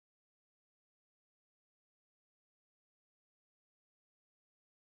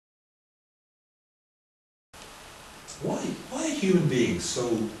Why are human beings so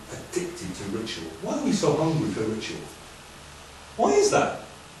addicted to ritual? Why are we so hungry for ritual? Why is that?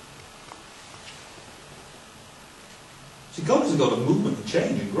 See, God has got a movement and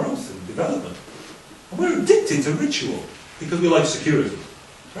change and growth and development. And we're addicted to ritual because we like security.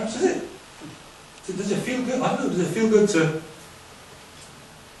 Perhaps is it? Does it feel good? I don't know, does it feel good to...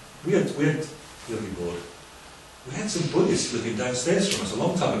 We had you'll be bored. We had some Buddhists living downstairs from us a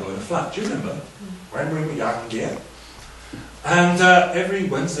long time ago in a flat. Do you remember? When we were young, yeah. And every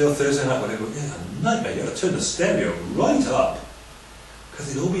Wednesday or Thursday night, whatever, it was a nightmare. You had to turn the stereo right up.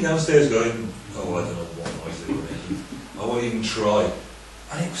 Because they'd all be downstairs going, oh, I don't know what noise they were making. I won't even try.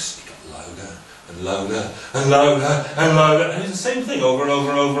 And it got louder and louder and louder and louder. And it's the same thing over and over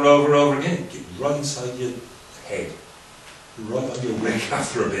and over and over and over again. It gets right inside your head. Right on your wig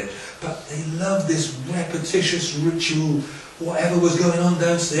after a bit. But they loved this repetitious ritual, whatever was going on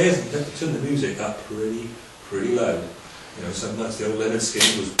downstairs. And you'd have to turn the music up pretty loud. You know, some nights the old Leonard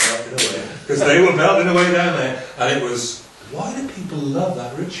Skinner was belting away, because they were belting away down there. And it was, why do people love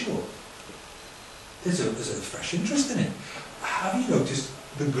that ritual? There's a fresh interest in it. Have you noticed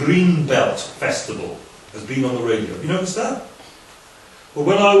the Green Belt Festival has been on the radio? Have you noticed that? Well,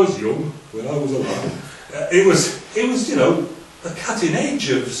 when I was young, when I was alive, it was, you know, the cutting edge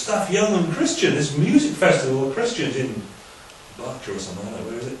of stuff, young and Christian. This music festival of Christians in Berkshire or somewhere, I don't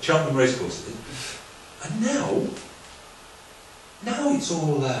know, where is it? Cheltenham Racecourse, is it? And now it's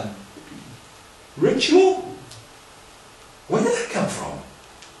all ritual? Where did that come from?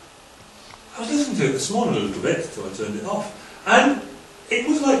 I was listening to it this morning a little bit, until I turned it off. And it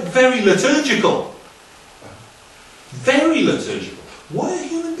was like very liturgical. Very liturgical. Why are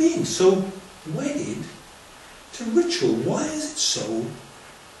human beings so wedded to ritual? Why is it so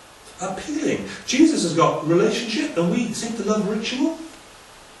appealing? Jesus has got relationship and we seem to love ritual.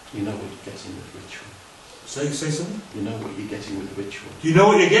 You know what you're getting with ritual. Say something? You know what you're getting with ritual. You know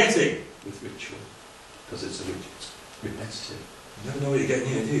what you're getting? With ritual. Because it's repetitive. You never know what you're getting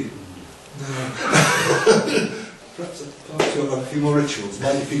here, do you? No. Perhaps you'll have a few more rituals.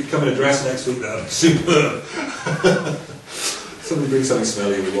 Maybe if you could come in a dress next week, that would be superb. Somebody brings something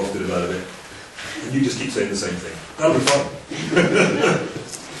smelly and we waft it about a bit. And you just keep saying the same thing. That'll be fine.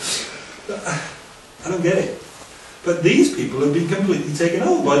 I don't get it. But these people have been completely taken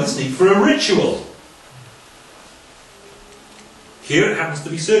over by this need for a ritual. Here it happens to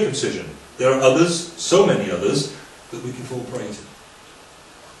be circumcision. There are others, so many others, that we can fall prey to.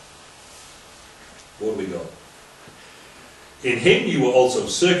 What have we got? In him you were also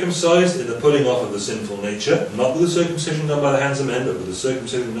circumcised in the putting off of the sinful nature, not with the circumcision done by the hands of men, but with the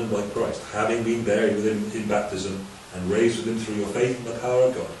circumcision done by Christ, having been buried with him in baptism, and raised with him through your faith in the power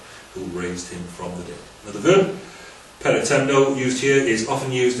of God, who raised him from the dead. Now the verb peritemno used here is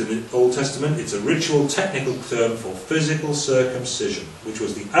often used in the Old Testament. It's a ritual technical term for physical circumcision, which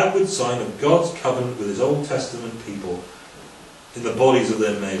was the outward sign of God's covenant with his Old Testament people in the bodies of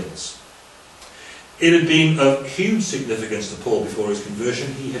their males. It had been of huge significance to Paul before his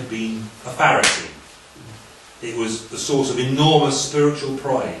conversion. He had been a Pharisee. It was the source of enormous spiritual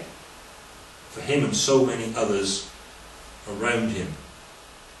pride for him and so many others around him.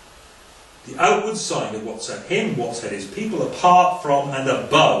 The outward sign of what set him, what set his people apart from and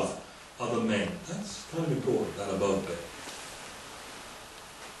above other men. That's kind of important, that above bit.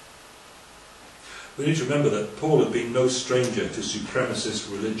 We need to remember that Paul had been no stranger to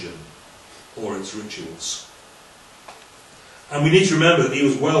supremacist religion or its rituals. And we need to remember that he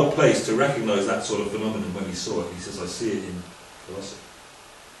was well placed to recognise that sort of phenomenon when he saw it. He says, I see it in Colossae.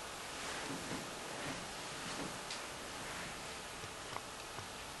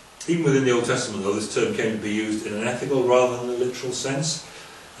 Even within the Old Testament, though, this term came to be used in an ethical rather than a literal sense.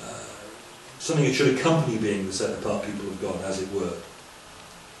 Something that should accompany being the set-apart people of God, as it were.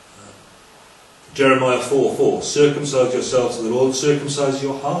 Jeremiah 4:4, circumcise yourselves to the Lord, circumcise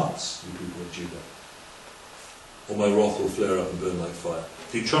your hearts, you people of Judah, or my wrath will flare up and burn like fire.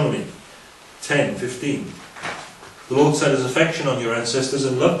 Deuteronomy 10:15, the Lord set his affection on your ancestors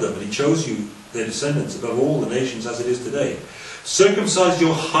and loved them, and he chose you, their descendants, above all the nations as it is today. Circumcise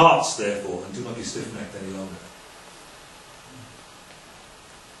your hearts, therefore, and do not be stiff-necked any longer.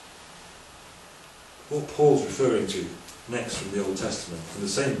 What Paul's referring to next from the Old Testament, in the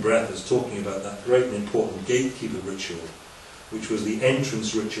same breath as talking about that great and important gatekeeper ritual, which was the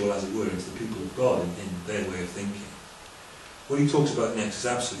entrance ritual, as it were, into the people of God in their way of thinking. What he talks about next is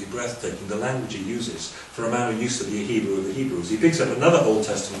absolutely breathtaking, the language he uses for a man who used to be a Hebrew of the Hebrews. He picks up another Old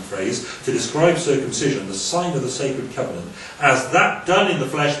Testament phrase to describe circumcision, the sign of the sacred covenant, as that done in the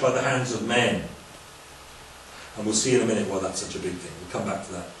flesh by the hands of men. And we'll see in a minute why that's such a big thing. We'll come back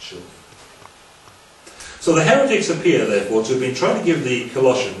to that shortly. So the heretics appear, therefore, to have been trying to give the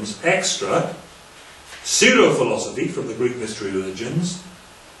Colossians extra pseudo-philosophy from the Greek mystery religions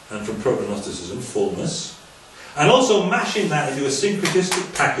and from proto-Gnosticism, fullness, and also mashing that into a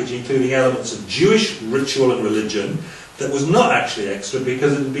syncretistic package including elements of Jewish ritual and religion that was not actually extra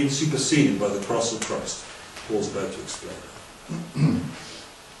because it had been superseded by the cross of Christ. Paul's about to explain that.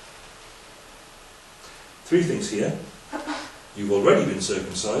 3 things here. You've already been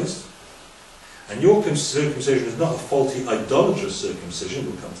circumcised, and your circumcision is not a faulty idolatrous circumcision,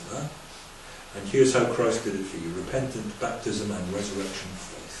 we'll come to that. And here's how Christ did it for you: repentant baptism and resurrection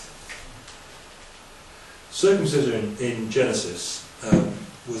faith. Circumcision in Genesis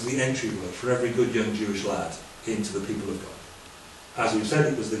was the entryway for every good young Jewish lad into the people of God. As we've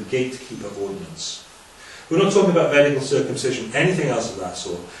said, it was the gatekeeper ordinance. We're not talking about medical circumcision, anything else of that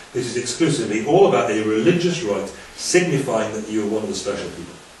sort. This is exclusively all about a religious rite signifying that you are one of the special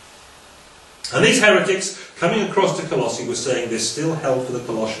people. And these heretics coming across to Colossae were saying there's still hell for the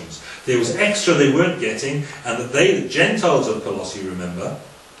Colossians. There was extra they weren't getting, and that they, the Gentiles of Colossae, remember,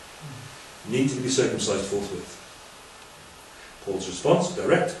 needed to be circumcised forthwith. Paul's response: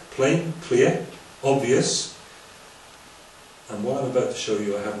 direct, plain, clear, obvious. And what I'm about to show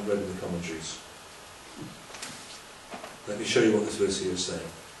you I haven't read in the commentaries. Let me show you what this verse here is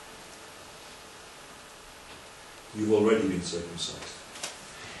saying. You've already been circumcised.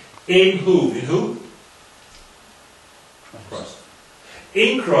 In whom? In who? Christ.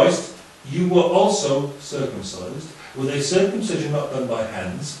 In Christ, you were also circumcised, with a circumcision not done by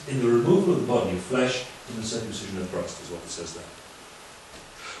hands, in the removal of the body of flesh, in the circumcision of Christ, is what it says there.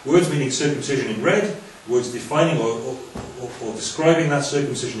 Words meaning circumcision in red, words defining or describing that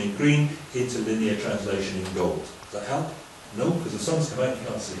circumcision in green, interlinear translation in gold. Does that help? No, because the sun's come out and you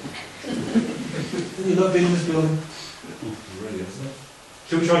can't see. Didn't you love being in this building? Brilliant, isn't it?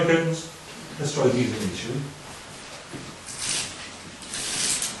 Shall we try curtains? Let's try these in, shall we?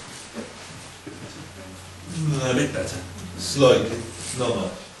 A bit better. Slightly. Not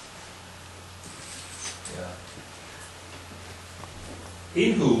much. Yeah.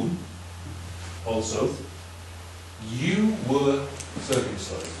 In whom also you were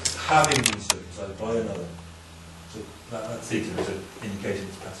circumcised, having been circumcised by another. So that theta is an indication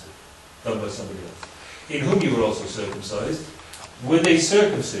it's passive, done by somebody else. In whom you were also circumcised, with a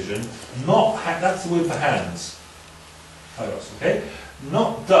circumcision, not, that's the word for hands. Kairos, okay?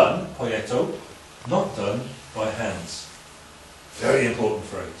 Not done, poieto, not done by hands. Very important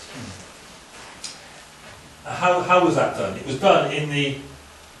phrase. How was that done? It was done in the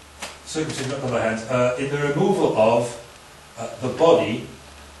circumcision not done by hands, in the removal of the body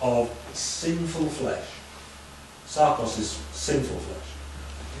of sinful flesh. Sarkos is sinful flesh.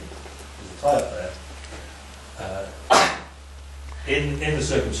 There's a tie up there. In the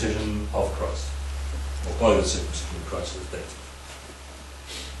circumcision of Christ, or by the circumcision of Christ as dated.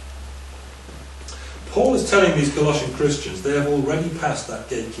 Paul is telling these Colossian Christians they have already passed that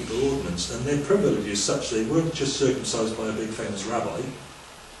gatekeeper ordinance, and their privilege is such they weren't just circumcised by a big famous rabbi,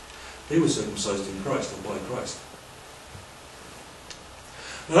 they were circumcised in Christ, or by Christ.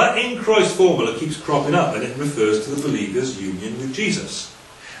 Now that in Christ formula keeps cropping up, and it refers to the believer's union with Jesus.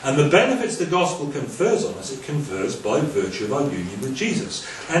 And the benefits the gospel confers on us, it confers by virtue of our union with Jesus.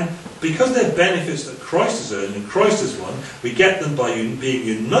 And because they're benefits that Christ has earned and Christ has won, we get them by being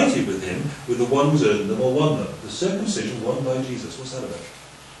united with him, with the one who's earned them or won them. The circumcision won by Jesus. What's that about?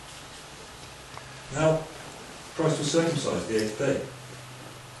 Now, Christ was circumcised the 8th day.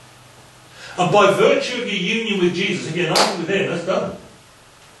 And by virtue of your union with Jesus, if you're united with him, that's done.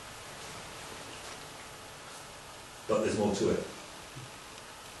 But there's more to it.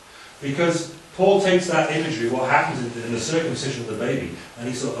 Because Paul takes that imagery, what happens in the circumcision of the baby, and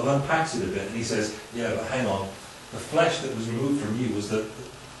he sort of unpacks it a bit, and he says, yeah, but hang on, the flesh that was removed from you was the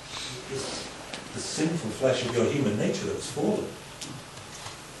sinful flesh of your human nature that was fallen.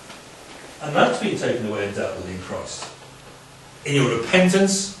 And that's been taken away and dealt with in Christ. In your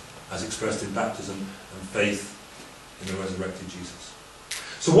repentance, as expressed in baptism, and faith in the resurrected Jesus.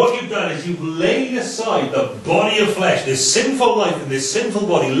 So what you've done is you've laid aside the body of flesh, this sinful life and this sinful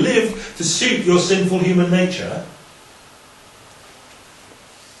body lived to suit your sinful human nature,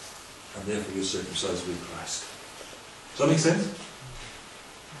 and therefore you're circumcised with Christ. Does that make sense?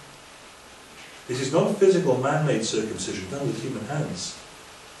 This is not a physical, man-made circumcision done with human hands.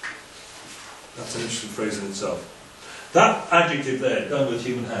 That's an interesting phrase in itself. That adjective there, done with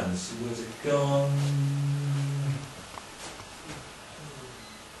human hands, where's it gone?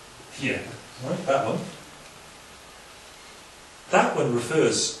 Yeah, right, that one. That one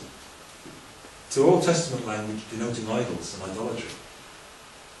refers to Old Testament language denoting idols and idolatry.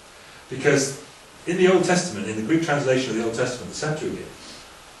 Because In the Old Testament, in the Greek translation of the Old Testament, the Septuagint,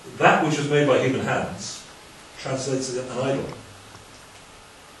 that which was made by human hands translates as an idol.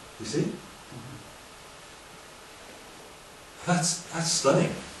 You see? That's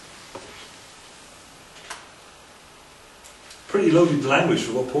stunning. Pretty loaded language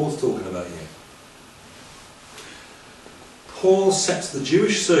for what Paul's talking about here. Paul sets the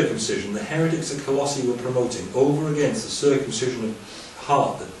Jewish circumcision the heretics at Colossae were promoting over against the circumcision of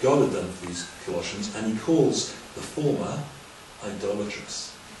heart that God had done for these Colossians, and he calls the former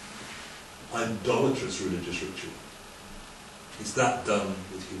idolatrous. Idolatrous religious ritual. It's that done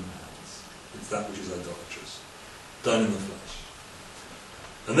with human hands. It's that which is idolatrous. Done in the flesh.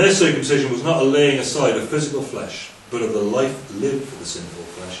 And their circumcision was not a laying aside of physical flesh, but of the life lived for the sinful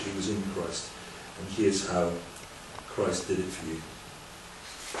flesh. He was in Christ. And here's how Christ did it for you.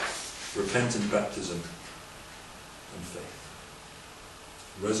 Repentant baptism and faith.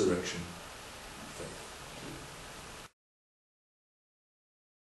 Resurrection, faith.